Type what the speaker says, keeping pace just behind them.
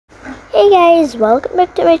Hey guys, welcome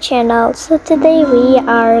back to my channel. So today we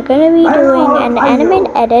are gonna be doing an anime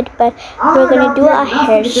edit, but we're gonna do a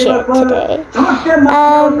hair shade today.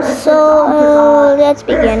 Let's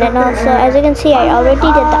begin. And also, as you can see, I already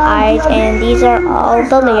did the eyes, and these are all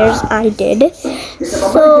the layers I did.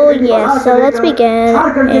 So yeah, so let's begin,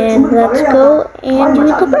 and let's go and do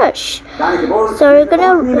the brush. So we're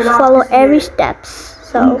gonna follow every steps.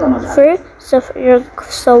 So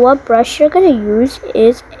what brush you're gonna use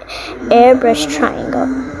is airbrush triangle.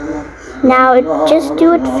 Now just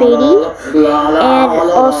do it fading and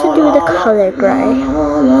also do the color gray.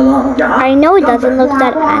 I know it doesn't look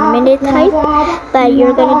that animated type, but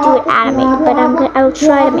you're gonna do it animated. But I'll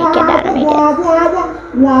try to make it animated.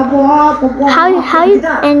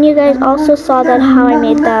 And you guys also saw that how I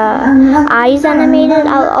made the eyes animated.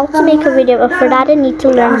 I'll also make a video, but for that I need to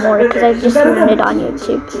learn more because I just learned it on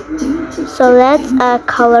YouTube. So let's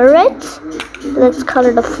color it. Let's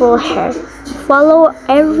color the full hair. Follow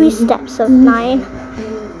every steps of 9.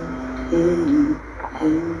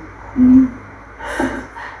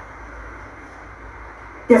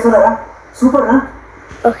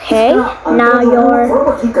 Okay, now you're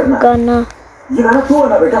gonna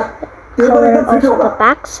color also the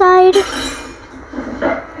back side,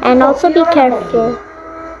 and also be careful.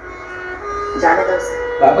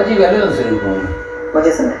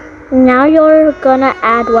 Now you're gonna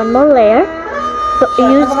add one more layer.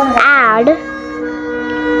 Use add.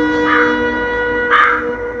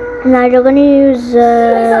 Now you're gonna use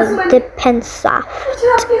the pen soft.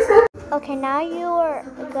 Okay, now you're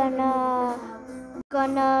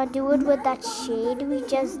gonna do it with that shade we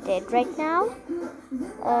just did right now.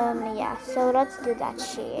 Yeah, so let's do that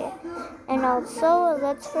shade. And also,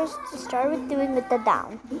 let's first start with doing with the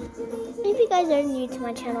down. If you guys are new to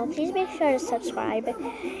my channel, please make sure to subscribe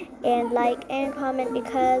and like and comment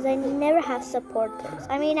because I never have supporters.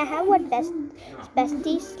 I mean, I have one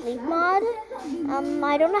bestie sleep mod.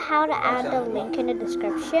 I don't know how to add the link in the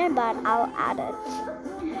description, but I'll add it.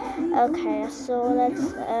 Okay, so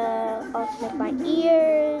let's also make my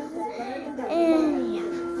ears and yeah.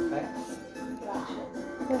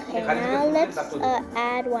 Okay, now let's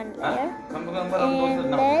add one layer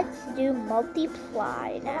and let's do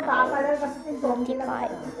multiply now. Multiply.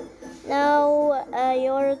 Now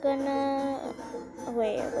you're gonna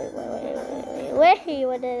wait. What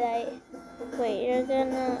did I? Wait, you're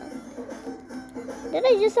gonna. Did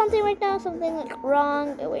I do something right now? Something like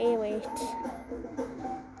wrong? Wait.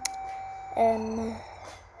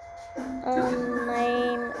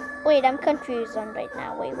 I'm confused on right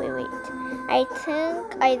now. Wait. I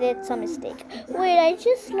think I did some mistake. Wait, I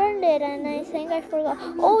just learned it and I think I forgot.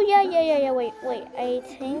 Oh yeah. Wait. I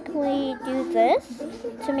think we do this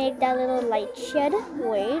to make that little light shed.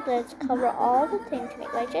 Wait, let's cover all the things to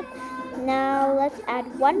make light shed. Now let's add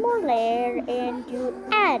one more layer and do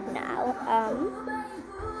add now.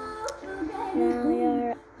 Now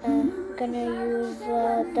you're gonna use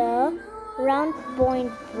the round point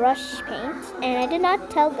brush paint, and I did not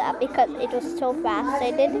tell that because it was so fast.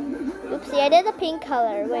 I did the pink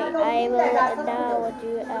color. Wait, I will now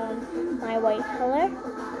do my white color.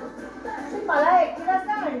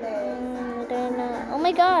 Oh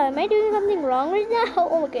my god, am I doing something wrong right now?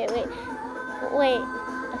 Oh, okay, wait.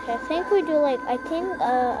 Okay, I think we do I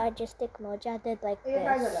Artistic Moja did like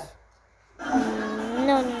this.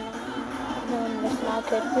 No, that's not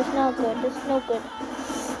good. That's no good.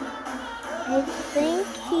 I think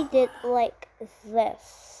he did like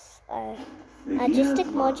this. Artistic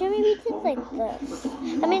Moja maybe did like this.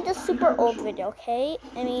 I mean, it's a super old video, okay?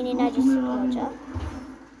 I mean, in Artistic Moja.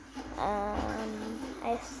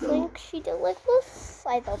 I think she did like this.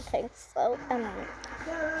 I don't think so. And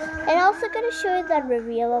I'm also gonna show you that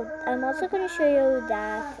reveal of. I'm also gonna show you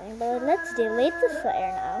that thing, but let's delete this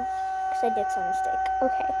layer now because I did some mistake.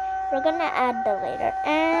 Okay, we're gonna add the layer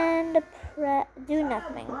and do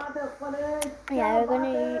nothing. Yeah, we're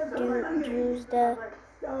gonna use the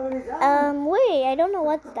wait, I don't know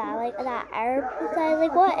what's that, like that arrow,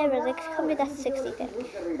 like whatever, like tell me that's 60 thing.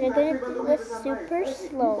 We're gonna do this super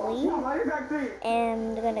slowly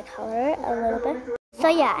and we're gonna color it a little bit. So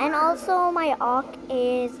yeah, and also my arc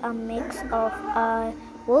is a mix of a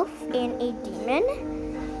wolf and a demon,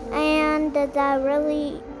 and the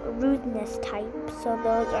really rudeness type, so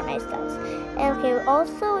those are my styles. Okay,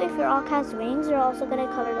 also if your arc has wings, you're also gonna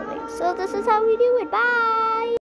color the wings. So this is how we do it. Bye.